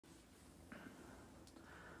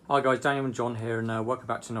Hi guys, Daniel and John here, and welcome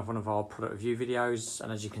back to another one of our product review videos.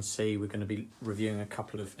 And as you can see, we're going to be reviewing a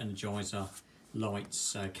couple of Energizer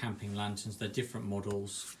lights, camping lanterns. They're different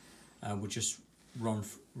models. We'll just run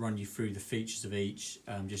you through the features of each,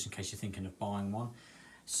 just in case you're thinking of buying one.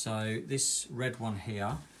 So this red one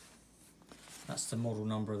here, that's the model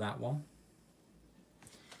number of that one.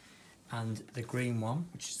 And the green one,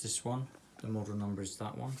 which is this one, the model number is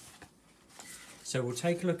that one. So we'll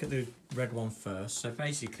take a look at the red one first. So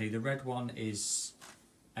basically the red one is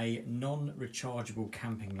a non-rechargeable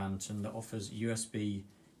camping lantern that offers USB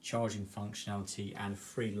charging functionality and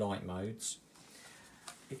free light modes.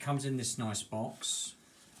 It comes in this nice box.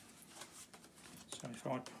 So if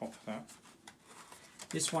I pop that.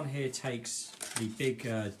 This one here takes the big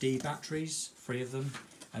D batteries, 3 of them,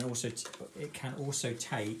 and also it can also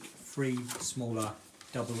take 3 smaller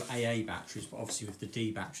AA batteries, but obviously with the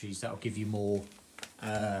D batteries that'll give you more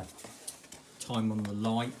time on the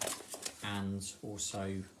light, and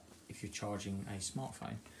also if you're charging a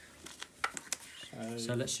smartphone.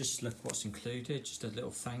 So let's just look what's included. Just a little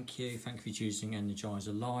thank you for choosing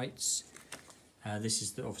Energizer lights. This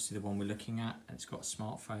is obviously the one we're looking at, and it's got a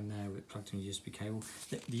smartphone there with plugged in a USB cable.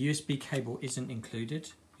 The USB cable isn't included,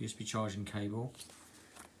 USB charging cable.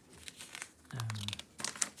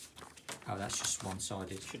 Oh, that's just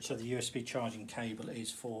one-sided. So the USB charging cable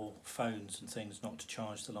is for phones and things, not to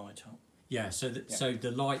charge the light up. Yeah. So so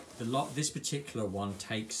the light, this particular one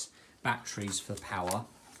takes batteries for power.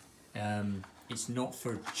 It's not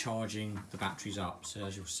for charging the batteries up. So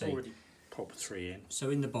as you'll see, Already pop 3 in.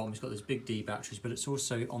 So in the bottom, it's got those big D batteries, but it's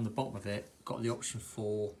also on the bottom of it got the option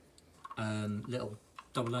for little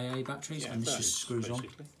AA batteries, and this just screws basically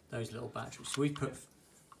on those little batteries. So we put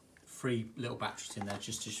 3 little batteries in there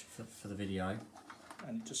just for the video,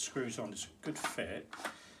 and it just screws on. It's a good fit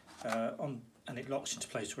and it locks into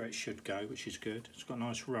place where it should go, which is good. It's got a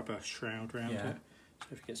nice rubber shroud around it, so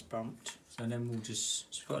if it gets bumped. So then we'll just,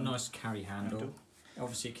 it's got a nice carry handle.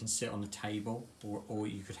 Obviously it can sit on the table, or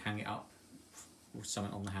you could hang it up with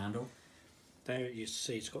something on the handle. There you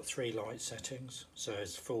see it's got 3 light settings. So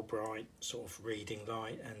it's full bright, sort of reading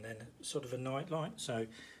light, and then sort of a night light. So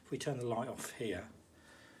if we turn the light off here,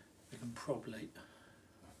 we can probably,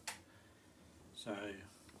 so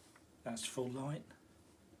that's full light,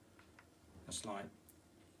 that's like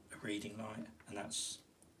a reading light, and that's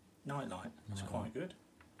night light. That's quite good.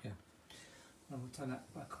 Yeah. And we'll turn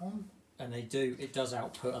that back on. And it does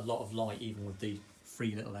output a lot of light, even with the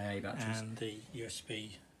 3 little AA batteries. And the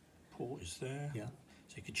USB port is there. Yeah.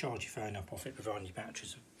 So you can charge your phone up off it, providing your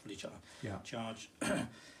batteries are fully charged.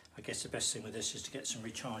 I guess the best thing with this is to get some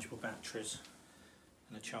rechargeable batteries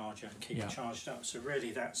and a charger and keep it charged up. So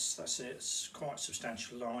really that's it. It's quite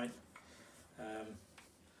substantial light.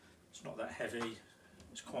 It's not that heavy.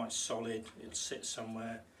 It's quite solid. It'll sit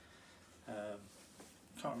somewhere.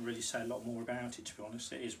 Can't really say a lot more about it, to be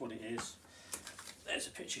honest. It is what it is. There's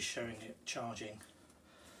a picture showing it charging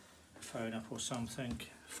a phone up or something.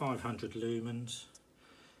 500 lumens,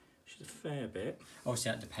 which is a fair bit.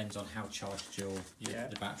 Obviously that depends on how charged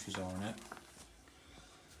the batteries are on it.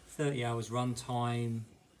 30 hours run time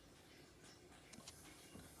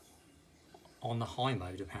on the high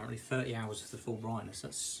mode, apparently 30 hours of the full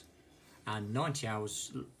brightness, and 90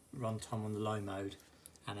 hours run time on the low mode.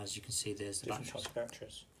 And as you can see, there's the different types of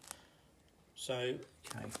batteries. So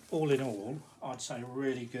all in all, I'd say a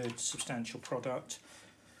really good substantial product,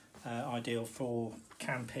 ideal for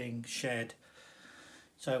camping, shed.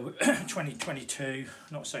 So 2022,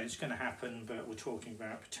 not saying it's going to happen, but we're talking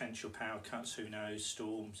about potential power cuts, who knows,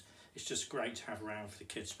 storms. It's just great to have around for the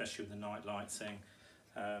kids, especially with the night light thing.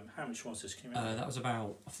 How much was this? Can you remember? That was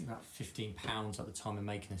about, I think, about £15 at the time of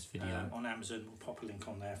making this video. On Amazon, we'll pop a link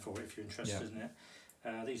on there for it if you're interested in it.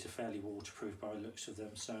 These are fairly waterproof by the looks of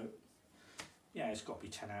them, so yeah, it's got to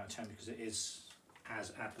be 10 out of 10 because it is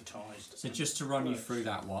as advertised. So just to run you through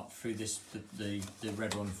the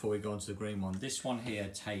red one before we go on to the green one. This one here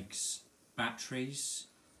takes batteries,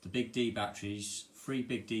 the big D batteries, 3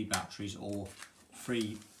 big D batteries or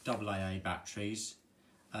 3 AA batteries.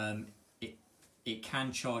 It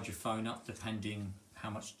can charge your phone up depending how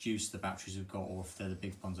much juice the batteries have got, or if they're the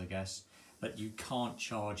big ones, I guess. But you can't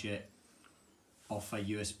charge it off a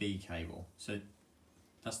USB cable. So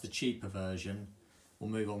that's the cheaper version. We'll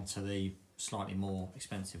move on to the slightly more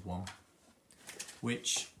expensive one,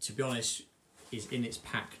 which, to be honest, is in its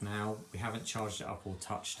pack now. We haven't charged it up or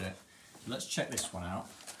touched it. So let's check this one out.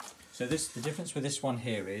 So the difference with this one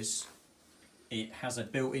here is it has a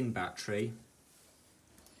built-in battery,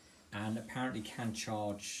 and apparently can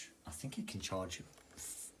charge, I think it can charge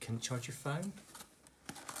your phone.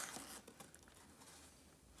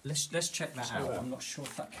 let's check that So, out. I'm not sure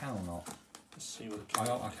if that can or not. Let's see what the I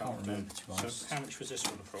camera can't remember, to be honest. So how much was this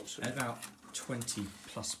one approximately? About £20+.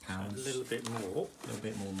 A little bit more. A little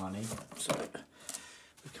bit more money. So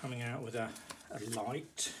we're coming out with a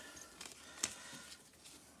light.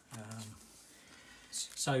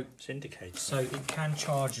 So it's indicated. So it can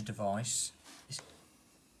charge a device,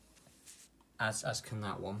 as can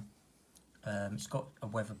that one. It's got a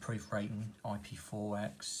weatherproof rating,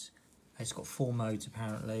 IP4X. It's got 4 modes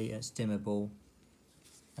apparently. It's dimmable,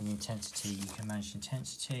 and the intensity, you can manage the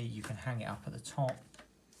intensity. You can hang it up at the top.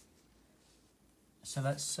 So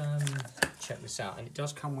let's check this out. And it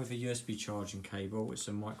does come with a USB charging cable. It's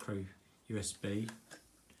a micro USB.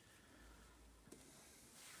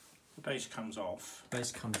 The base comes off. The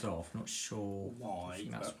base comes off. Not sure why.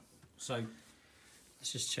 So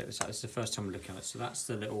let's just check this out. This is the first time we're looking at it. So that's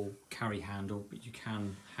the little carry handle, but you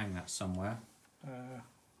can hang that somewhere.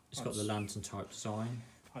 It's got the lantern type design.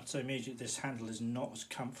 I'd say immediately this handle is not as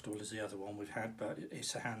comfortable as the other one we've had, but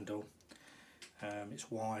it's a handle. It's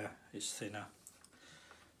wire, it's thinner.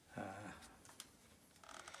 I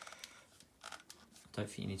don't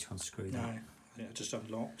think you need to unscrew that. No, I think it just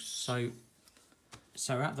unlocks.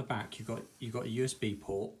 So at the back you've got a USB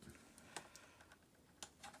port.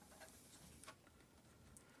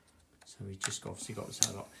 So we just obviously got this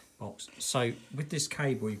out box. So with this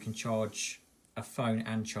cable you can charge a phone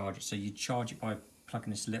and charge it. So you charge it by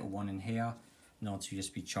plugging this little one in here and onto a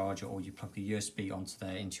USB charger, or you plug the USB onto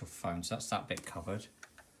there into your phone. So that's that bit covered.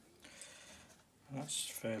 That's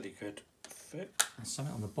fairly good fit. There's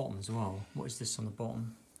something on the bottom as well. What is this on the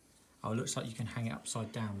bottom? Oh, it looks like you can hang it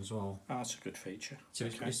upside down as well. Oh, that's a good feature. So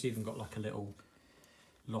it's even got like a little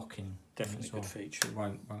lock-in. Definitely as well. good feature. It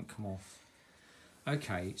won't come off.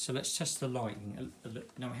 Okay, so let's test the lighting.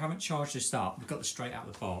 Now we haven't charged this up. We've got this straight out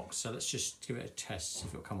of the box. So let's just give it a test, see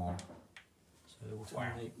if it'll come on. So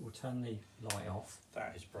we'll turn the light off.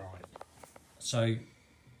 That is bright. So let's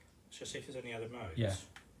just see if there's any other modes. Yeah.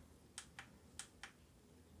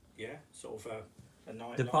 Yeah, sort of a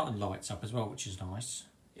night the light. button lights up as well, which is nice.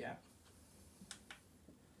 Yeah.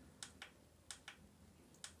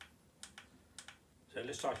 So it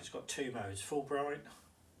looks like it's got 2 modes, full bright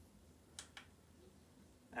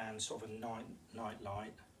and sort of a night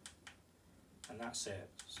light, and that's it.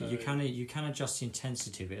 So you can adjust the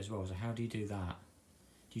intensity of it as well. So how do you do that?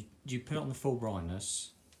 Do you put it on the full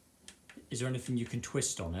brightness? Is there anything you can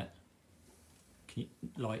twist on it?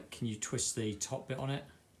 Can you twist the top bit on it?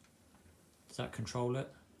 Does that control it?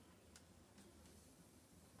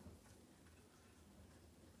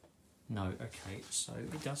 No. Okay. So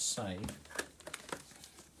it does say.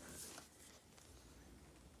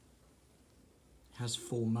 Has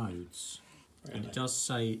 4 modes, really? And it does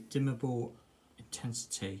say dimmable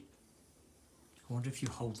intensity. I wonder if you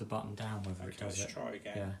hold the button down whether it does it. Let's try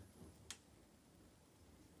again.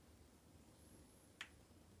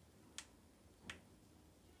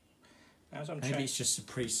 Yeah. Maybe it's just a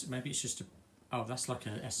maybe it's just a. Oh, that's like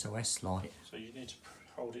an SOS light. So you need to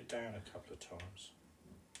hold it down a couple of times.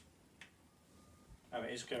 Oh,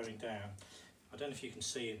 it is going down. I don't know if you can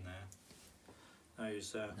see in there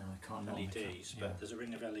those no, I can't LEDs, but there's a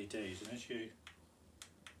ring of LEDs, and as you...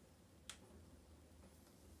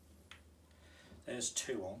 There's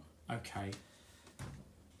 2 on. Okay.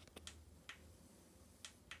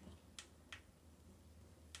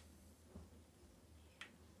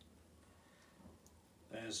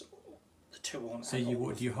 There's the 2 on. So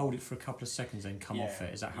do you hold it for a couple of seconds and come off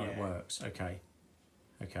it? Is that how it works? Okay.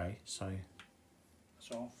 Okay, so...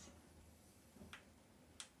 It's off.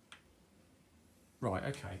 Right,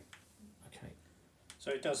 okay. Okay.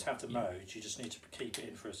 So it does have the modes, you just need to keep it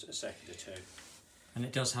in for a second or 2. And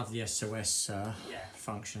it does have the SOS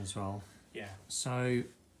function as well. Yeah. So,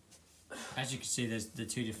 as you can see, there's the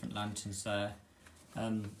 2 different lanterns there.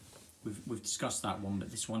 We've discussed that one,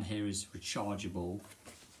 but this one here is rechargeable,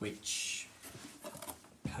 which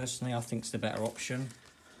personally I think is the better option.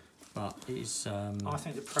 But it is. I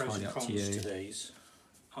think the pros and cons to these.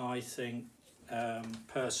 I think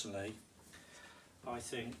personally, I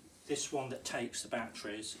think this one that takes the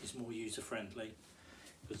batteries is more user friendly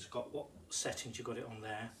because it's got what settings you got it on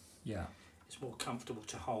there. Yeah. It's more comfortable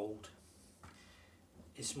to hold.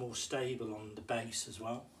 It's more stable on the base as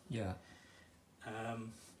well. Yeah.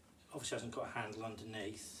 Obviously hasn't got a handle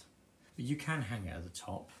underneath. But you can hang it at the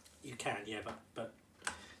top. You can, yeah, but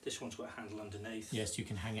this one's got a handle underneath. Yes, you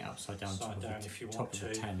can hang it upside down, if you top want of to.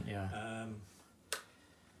 the tent. Yeah.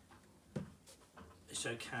 It's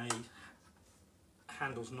okay.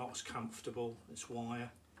 Handle's not as comfortable. It's wire.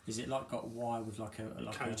 Is it like got wire with like a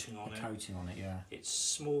coating on it? Coating on it, yeah. It's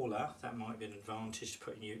smaller. That might be an advantage to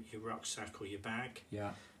put in your rucksack or your bag.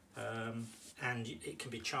 Yeah. and it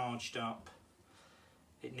can be charged up.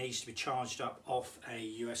 It needs to be charged up off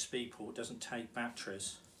a USB port. It doesn't take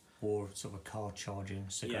batteries. Or sort of a car charging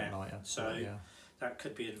cigarette lighter. So that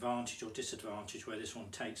could be advantage or disadvantage, where this one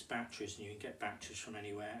takes batteries and you can get batteries from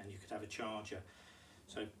anywhere and you could have a charger.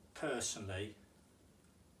 So personally,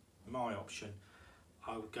 my option,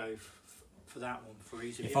 I would go for that one for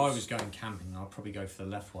easy use. If I was going camping, I'd probably go for the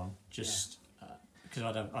left one, just because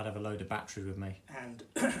I'd have a load of battery with me. And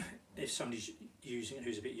if somebody's using it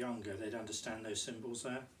who's a bit younger, they'd understand those symbols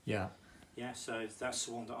there. Yeah. Yeah, so that's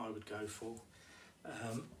the one that I would go for.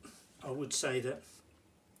 I would say that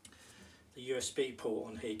the USB port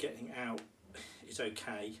on here getting out is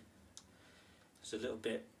okay. It's a little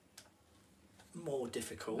bit more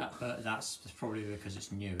difficult. But that's probably because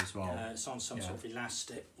it's new as well. It's on some sort of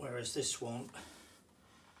elastic, whereas this one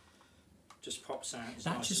just pops out. It's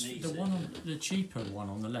nice and easy. The cheaper one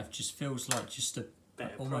on the left just feels like just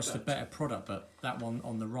almost a better product, but that one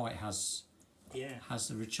on the right has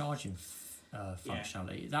the recharging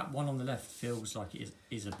functionality. That one on the left feels like it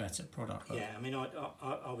is a better product. Yeah, I mean,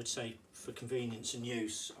 I would say for convenience and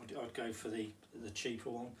use, I'd go for the cheaper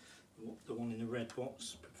one, the one in the red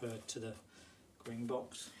box, preferred to the green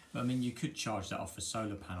box. I mean, you could charge that off a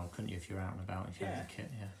solar panel, couldn't you, if you're out and about, if you had the kit,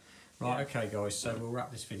 Right, okay guys, so we'll wrap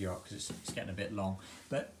this video up because it's getting a bit long.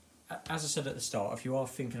 But as I said at the start, if you are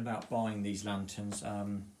thinking about buying these lanterns,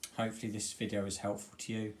 hopefully this video is helpful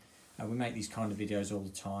to you. We make these kind of videos all the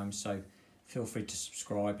time, so feel free to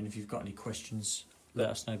subscribe, and if you've got any questions, let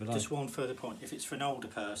us know below. Just one further point, if it's for an older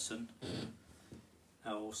person,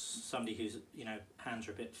 or somebody whose hands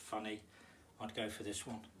are a bit funny, I'd go for this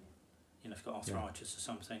one. If you've got arthritis or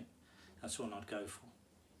something, that's the one I'd go for.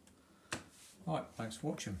 Right, thanks for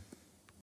watching.